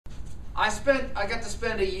I got to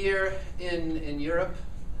spend a year in Europe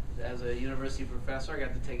as a university professor. I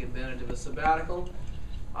got to take advantage of a sabbatical.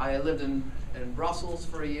 I lived in Brussels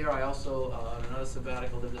for a year. I also, on another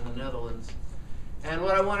sabbatical, lived in the Netherlands. And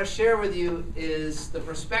what I want to share with you is the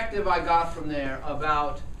perspective I got from there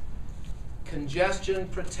about congestion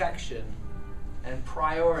protection and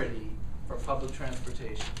priority for public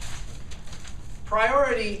transportation.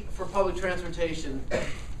 Priority for public transportation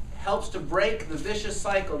helps to break the vicious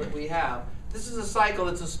cycle that we have. This is a cycle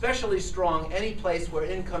that's especially strong any place where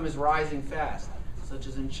income is rising fast, such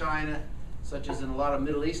as in China, such as in a lot of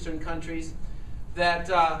Middle Eastern countries,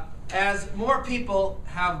 that as more people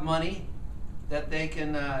have money that they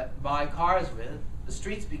can buy cars with, the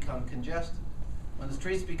streets become congested. When the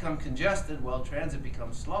streets become congested, well, transit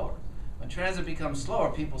becomes slower. When transit becomes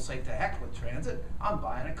slower, people say, to heck with transit, I'm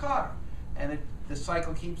buying a car. And the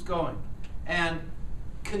cycle keeps going. And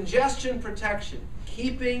congestion protection,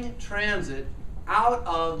 keeping transit out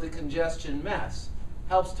of the congestion mess,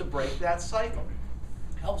 helps to break that cycle.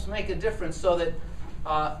 Helps make a difference so that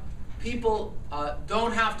people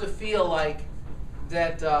don't have to feel like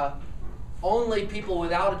that only people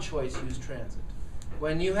without a choice use transit.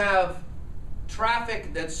 When you have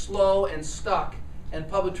traffic that's slow and stuck and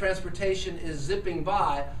public transportation is zipping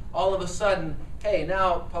by, all of a sudden, hey,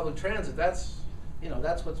 now public transit, that's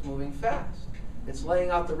what's moving fast. It's laying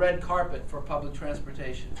out the red carpet for public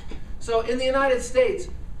transportation. So in the United States,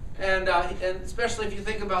 and especially if you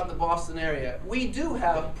think about the Boston area, we do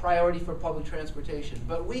have priority for public transportation,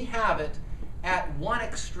 but we have it at one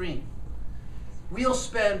extreme. We'll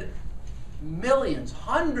spend millions,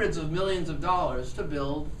 hundreds of millions of dollars to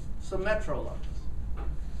build some metro lines.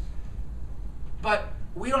 But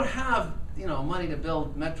we don't have money to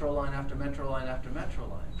build metro line after metro line after metro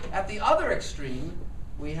line. At the other extreme,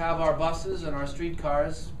 we have our buses and our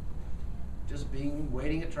streetcars just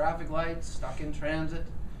waiting at traffic lights, stuck in transit.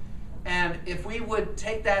 And if we would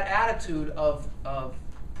take that attitude of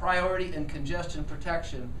priority and congestion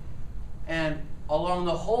protection and along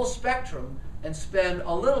the whole spectrum and spend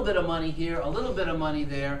a little bit of money here, a little bit of money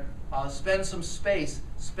there, spend some space,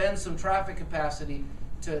 spend some traffic capacity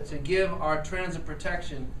to give our transit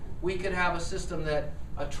protection, we could have a system that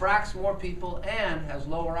attracts more people and has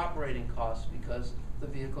lower operating costs because the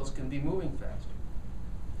vehicles can be moving faster.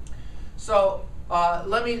 So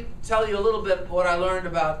let me tell you a little bit what I learned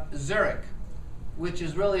about Zurich, which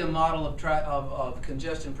is really a model of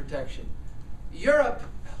congestion protection. Europe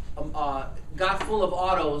got full of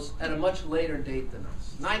autos at a much later date than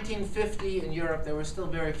us. 1950 in Europe, there were still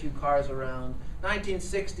very few cars around.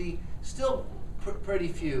 1960, still pretty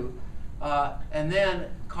few. And then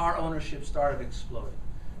car ownership started exploding.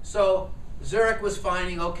 So Zurich was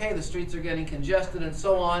finding, okay, the streets are getting congested and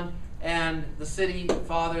so on, and the city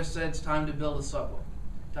father said it's time to build a subway,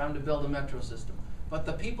 time to build a metro system. But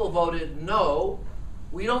the people voted no,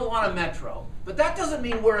 we don't want a metro. But that doesn't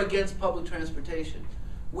mean we're against public transportation.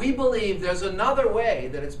 We believe there's another way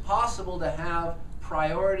that it's possible to have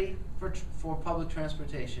priority for public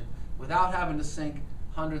transportation without having to sink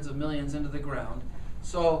hundreds of millions into the ground.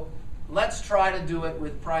 So let's try to do it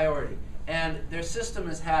with priority. And their system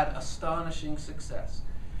has had astonishing success.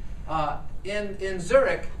 In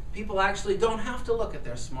Zurich, people actually don't have to look at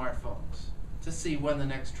their smartphones to see when the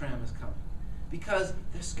next tram is coming, because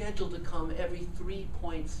they're scheduled to come every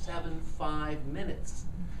 3.75 minutes.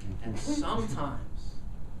 And sometimes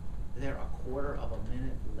they're a quarter of a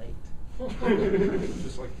minute late.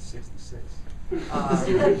 Just like the 66.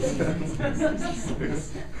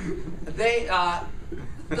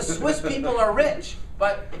 The Swiss people are rich,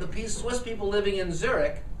 but the Swiss people living in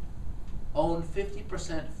Zurich own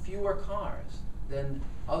 50% fewer cars than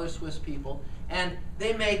other Swiss people, and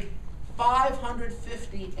they make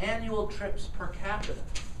 550 annual trips per capita.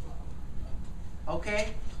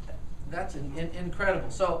 Okay? That's incredible.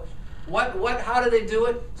 So how do they do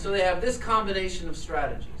it? So they have this combination of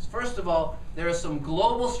strategies. First of all, there are some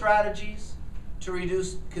global strategies to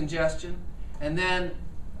reduce congestion, and then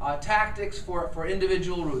tactics for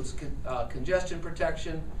individual routes, congestion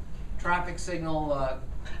protection, traffic signal,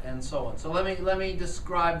 and so on. So let me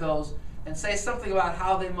describe those and say something about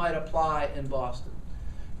how they might apply in Boston.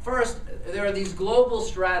 First, there are these global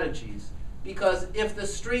strategies, because if the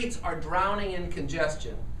streets are drowning in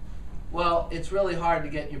congestion, well, it's really hard to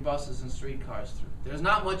get your buses and streetcars through. There's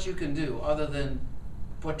not much you can do other than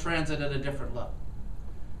put transit at a different level.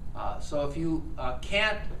 So if you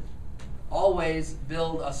can't always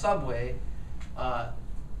build a subway,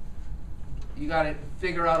 you got to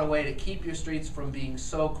figure out a way to keep your streets from being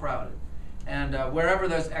so crowded. And wherever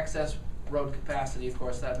there's excess road capacity, of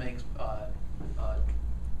course, that makes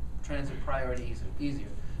transit priority easier.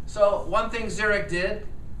 So one thing Zurich did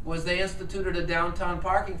was they instituted a downtown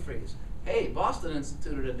parking freeze. Hey, Boston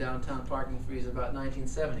instituted a downtown parking freeze about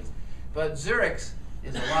 1970s. But Zurich's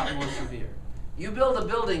is a lot more severe. You build a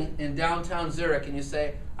building in downtown Zurich and you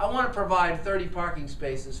say, I want to provide 30 parking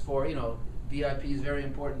spaces for, VIPs, very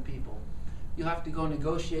important people. You have to go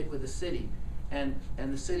negotiate with the city. And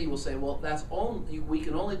the city will say, well, we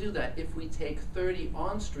can only do that if we take 30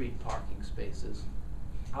 on-street parking spaces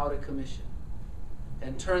out of commission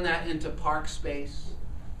and turn that into park space,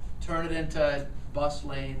 turn it into bus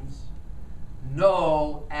lanes.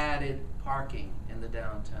 No added parking in the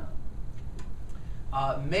downtown.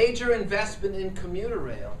 Major investment in commuter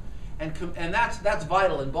rail, and that's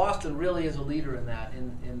vital. And Boston really is a leader in that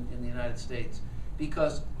in the United States,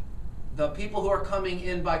 because the people who are coming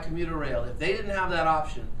in by commuter rail, if they didn't have that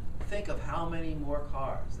option, think of how many more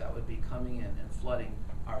cars that would be coming in and flooding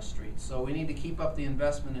our streets. So we need to keep up the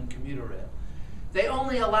investment in commuter rail. They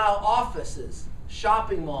only allow offices,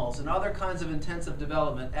 shopping malls, and other kinds of intensive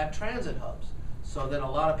development at transit hubs, so that a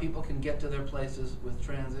lot of people can get to their places with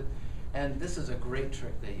transit. And this is a great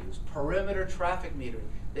trick they use: perimeter traffic metering.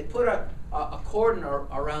 They put a cordon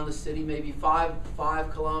around the city, maybe 5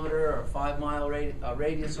 kilometer or 5 mile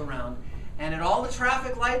radius around, and at all the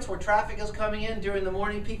traffic lights where traffic is coming in during the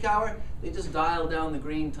morning peak hour, they just dial down the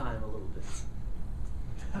green time a little bit.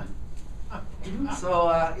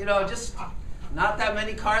 So just not that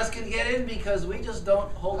many cars can get in because we just don't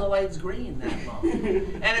hold the lights green that long.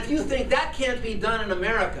 And if you think that can't be done in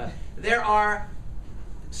America, there are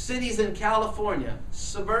cities in California,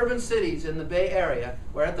 suburban cities in the Bay Area,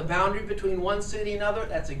 where at the boundary between one city and another,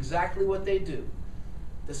 that's exactly what they do.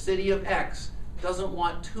 The city of X doesn't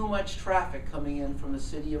want too much traffic coming in from the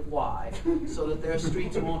city of Y so that their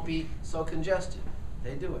streets won't be so congested.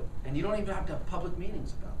 They do it. And you don't even have to have public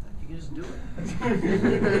meetings about that. You can just do it.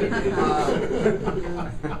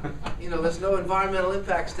 There's no environmental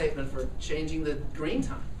impact statement for changing the green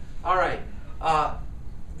time. All right.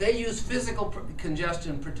 They use physical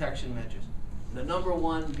congestion protection measures, the number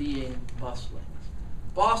one being bus lanes.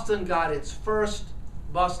 Boston got its first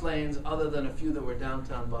bus lanes, other than a few that were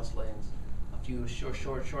downtown bus lanes, a few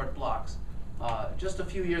short blocks, just a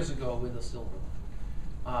few years ago with the Silver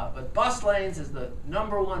Line. But bus lanes is the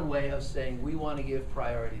number one way of saying we want to give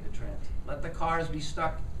priority to transit. Let the cars be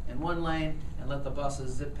stuck in one lane and let the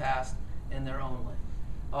buses zip past in their own lane.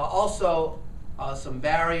 Also, some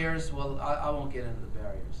barriers. Well, I won't get into the barriers.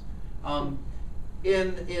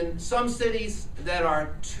 In some cities that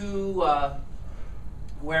are too,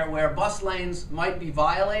 where bus lanes might be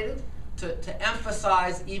violated, to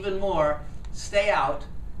emphasize even more, stay out.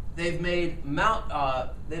 They've made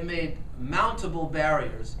mountable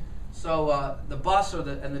barriers. So the bus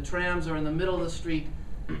and the trams are in the middle of the street.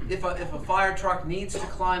 If a fire truck needs to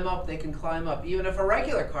climb up, they can climb up. Even if a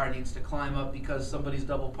regular car needs to climb up because somebody's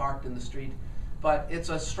double parked in the street. But it's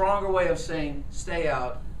a stronger way of saying, stay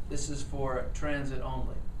out. This is for transit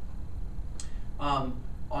only. On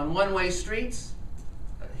one-way streets,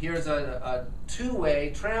 here's a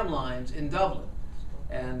two-way tram lines in Dublin,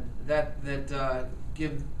 and that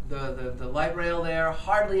give the light rail there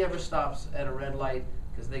hardly ever stops at a red light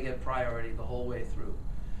because they get priority the whole way through.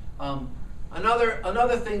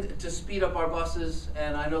 Another thing to speed up our buses,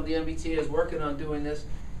 and I know the MBTA is working on doing this,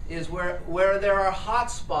 is where there are hot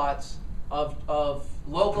spots of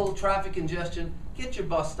local traffic congestion, get your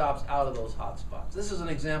bus stops out of those hot spots. This is an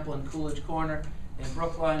example in Coolidge Corner in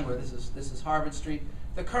Brookline, where this is Harvard Street.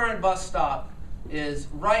 The current bus stop is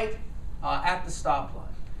right at the stop line.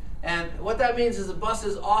 And what that means is the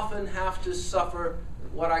buses often have to suffer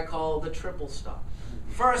what I call the triple stop.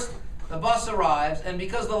 First, the bus arrives, and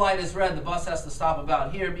because the light is red, the bus has to stop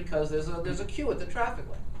about here because there's a queue at the traffic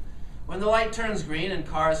light. When the light turns green and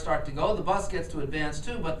cars start to go, the bus gets to advance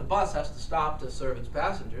too, but the bus has to stop to serve its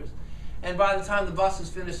passengers. And by the time the bus is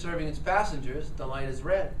finished serving its passengers, the light is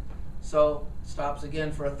red. So it stops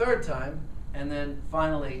again for a third time, and then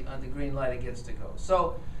finally on the green light it gets to go.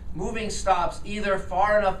 So moving stops either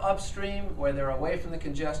far enough upstream where they're away from the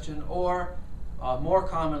congestion, or more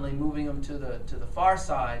commonly moving them to the far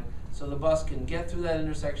side so the bus can get through that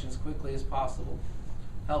intersection as quickly as possible,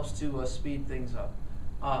 helps to speed things up.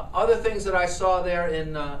 Other things that I saw there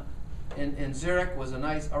in Zurich was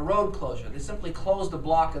a road closure. They simply closed a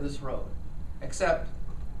block of this road, except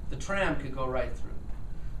the tram could go right through.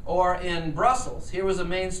 Or in Brussels, here was a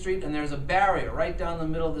main street and there's a barrier right down the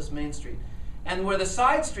middle of this main street. And where the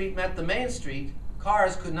side street met the main street,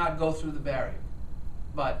 cars could not go through the barrier,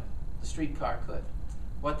 but the streetcar could.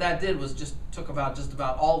 What that did was just took just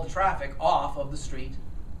about all the traffic off of the street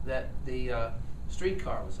that the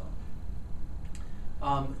streetcar was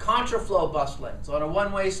Contraflow bus lanes. On a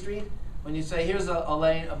one-way street, when you say here's a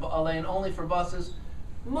lane only for buses,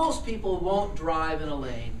 most people won't drive in a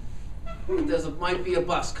lane. Might be a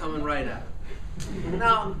bus coming right at it.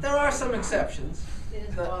 Now, there are some exceptions. It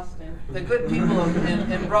is Boston. The good people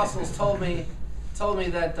in Brussels told me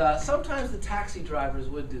that sometimes the taxi drivers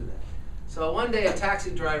would do that. So one day a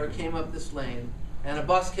taxi driver came up this lane, and a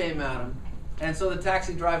bus came at him, and so the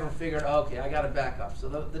taxi driver figured, oh, okay, I got to back up. So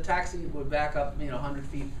the taxi would back up, 100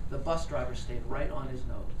 feet. The bus driver stayed right on his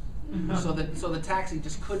nose, so the taxi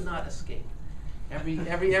just could not escape. Every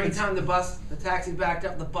time the taxi backed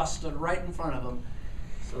up, the bus stood right in front of him.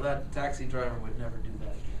 So that taxi driver would never do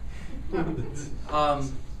that again. All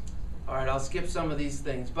right, I'll skip some of these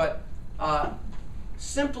things, but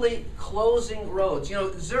simply closing roads.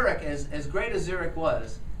 Zurich, as great as Zurich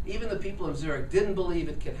was, even the people of Zurich didn't believe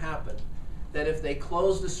it could happen, that if they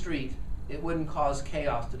closed a street, it wouldn't cause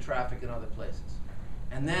chaos to traffic in other places.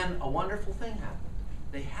 And then a wonderful thing happened.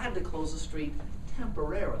 They had to close the street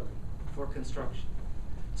temporarily for construction.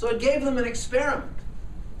 So it gave them an experiment.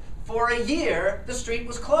 For a year, the street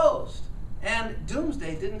was closed, and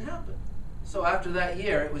doomsday didn't happen. So after that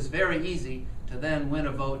year, it was very easy to then win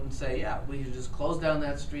a vote and say, yeah, we just close down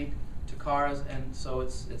that street to cars, and so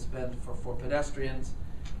it's been for pedestrians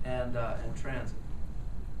and transit.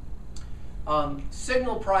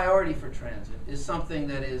 Signal priority for transit is something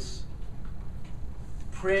that is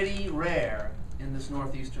pretty rare in this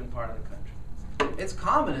northeastern part of the country. It's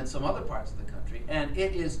common in some other parts of the country, and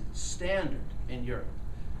it is standard in Europe.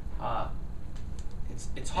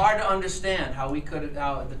 It's hard to understand how we could have,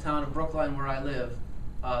 how the town of Brookline, where I live,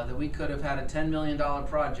 that we could have had a $10 million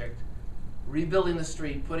project, rebuilding the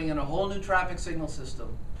street, putting in a whole new traffic signal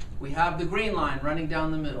system. We have the green line running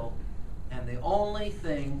down the middle, and the only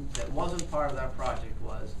thing that wasn't part of that project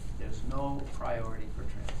was there's no priority for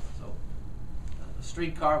transit. So a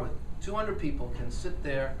streetcar with 200 people can sit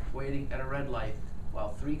there waiting at a red light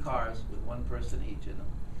while 3 cars with 1 person each in them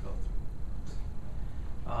go through.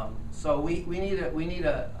 So we need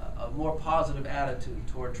a more positive attitude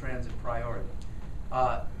toward transit priority.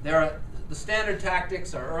 The standard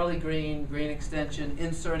tactics are early green extension,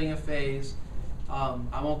 inserting a phase.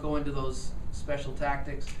 I won't go into those special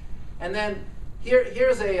tactics. And then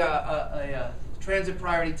here's a transit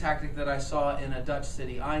priority tactic that I saw in a Dutch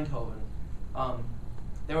city, Eindhoven.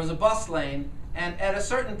 There was a bus lane, and at a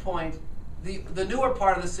certain point, the newer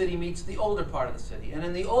part of the city meets the older part of the city. And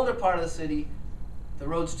in the older part of the city, the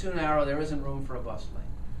road's too narrow, there isn't room for a bus lane.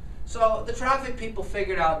 So the traffic people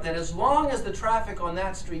figured out that as long as the traffic on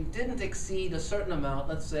that street didn't exceed a certain amount,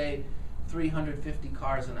 let's say 350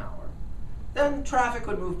 cars an hour, then traffic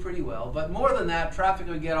would move pretty well. But more than that, traffic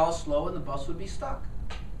would get all slow and the bus would be stuck.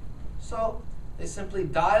 So they simply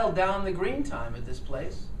dialed down the green time at this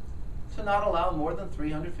place to not allow more than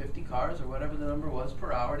 350 cars, or whatever the number was,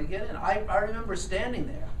 per hour to get in. I remember standing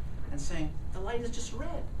there and saying, the light is just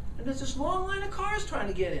red, and there's this long line of cars trying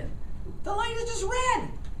to get in. The light is just red.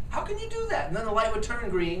 How can you do that? And then the light would turn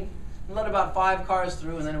green and let about 5 cars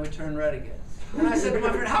through, and then it would turn red again. And I said to my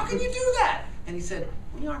friend, how can you do that? And he said,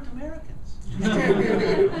 we aren't Americans.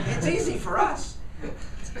 It's easy for us.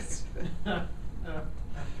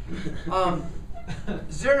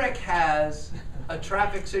 Zurich has a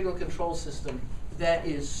traffic signal control system that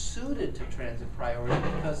is suited to transit priority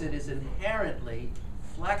because it is inherently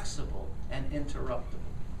flexible and interruptible.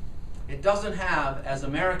 It doesn't have, as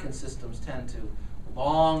American systems tend to,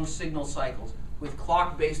 long signal cycles with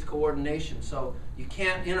clock-based coordination, so you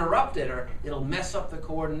can't interrupt it or it'll mess up the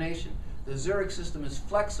coordination. The Zurich system is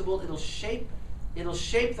flexible. It'll shape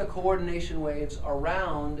the coordination waves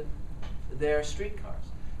around their streetcars.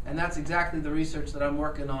 And that's exactly the research that I'm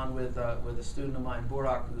working on with a student of mine,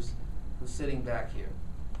 Burak, who's sitting back here.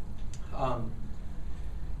 And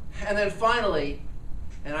then finally,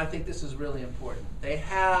 and I think this is really important, they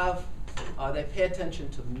pay attention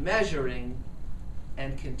to measuring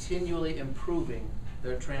and continually improving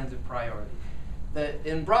their transit priority.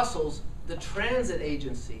 In Brussels, the transit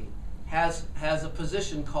agency has a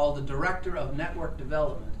position called the Director of Network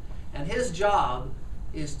Development, and his job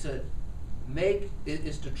is to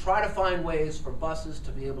try to find ways for buses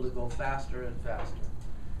to be able to go faster and faster,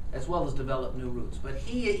 as well as develop new routes. But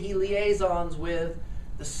he liaisons with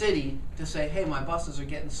the city to say, hey, my buses are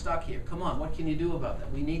getting stuck here. Come on, what can you do about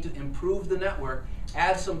that? We need to improve the network,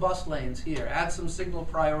 add some bus lanes here, add some signal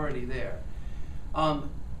priority there.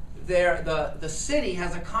 The city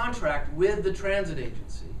has a contract with the transit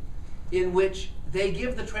agency in which they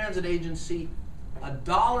give the transit agency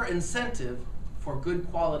 $1 incentive for good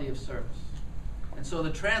quality of service. And so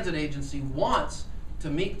the transit agency wants to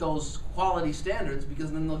meet those quality standards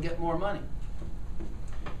because then they'll get more money.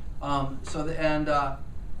 And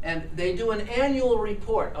they do an annual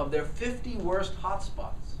report of their 50 worst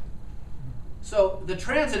hotspots. So the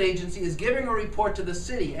transit agency is giving a report to the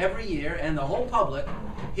city every year and the whole public.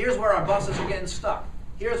 Here's where our buses are getting stuck.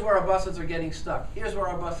 Here's where our buses are getting stuck. Here's where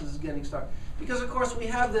our buses are getting stuck. Because of course we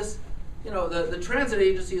have this, the transit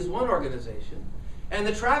agency is one organization and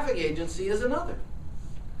the traffic agency is another.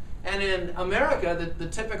 And in America, the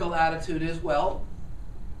typical attitude is, well,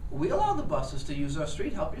 we allow the buses to use our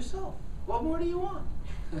street, help yourself. What more do you want?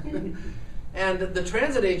 And the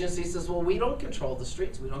transit agency says, well, we don't control the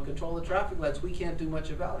streets, we don't control the traffic lights, we can't do much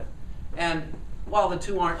about it. And while the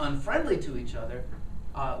two aren't unfriendly to each other,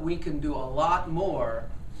 we can do a lot more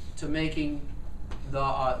to making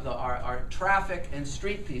our traffic and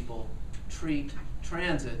street people treat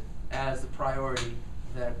transit as the priority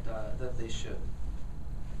that they should.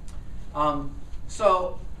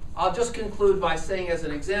 So I'll just conclude by saying, as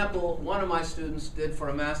an example, one of my students did for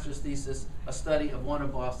a master's thesis a study of one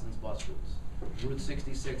of Boston's bus routes. Route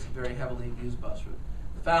 66, a very heavily used bus route.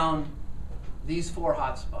 Found these 4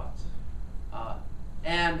 hotspots.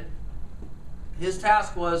 And his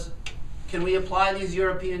task was, can we apply these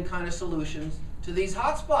European kind of solutions to these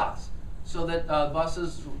hotspots so that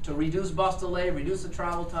buses, to reduce bus delay, reduce the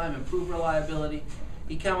travel time, improve reliability.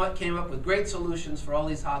 He came up with great solutions for all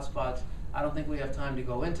these hotspots. I don't think we have time to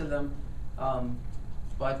go into them,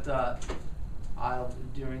 but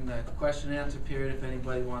during the question and answer period, if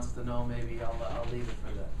anybody wants to know, maybe I'll leave it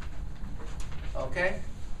for that. Okay?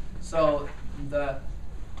 So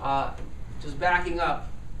just backing up,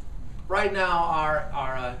 right now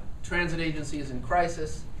our transit agency is in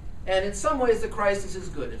crisis, and in some ways the crisis is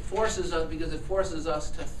good. It forces us, because it forces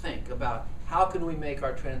us to think about how can we make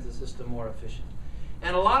our transit system more efficient.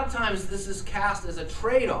 And a lot of times this is cast as a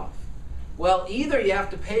trade-off. Well, either you have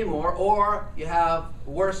to pay more or you have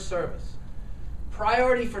worse service.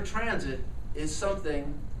 Priority for transit is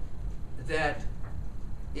something that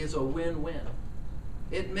is a win-win.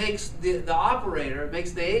 It makes the operator, it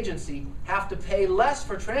makes the agency have to pay less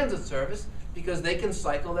for transit service because they can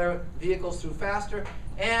cycle their vehicles through faster,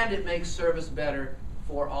 and it makes service better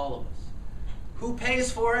for all of us. Who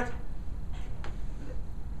pays for it?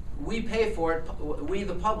 We pay for it, we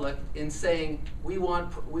the public, in saying we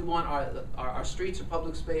want our streets or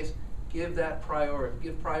public space, give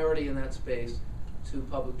priority in that space to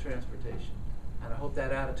public transportation. And I hope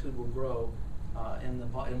that attitude will grow in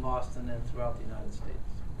Boston and throughout the United States.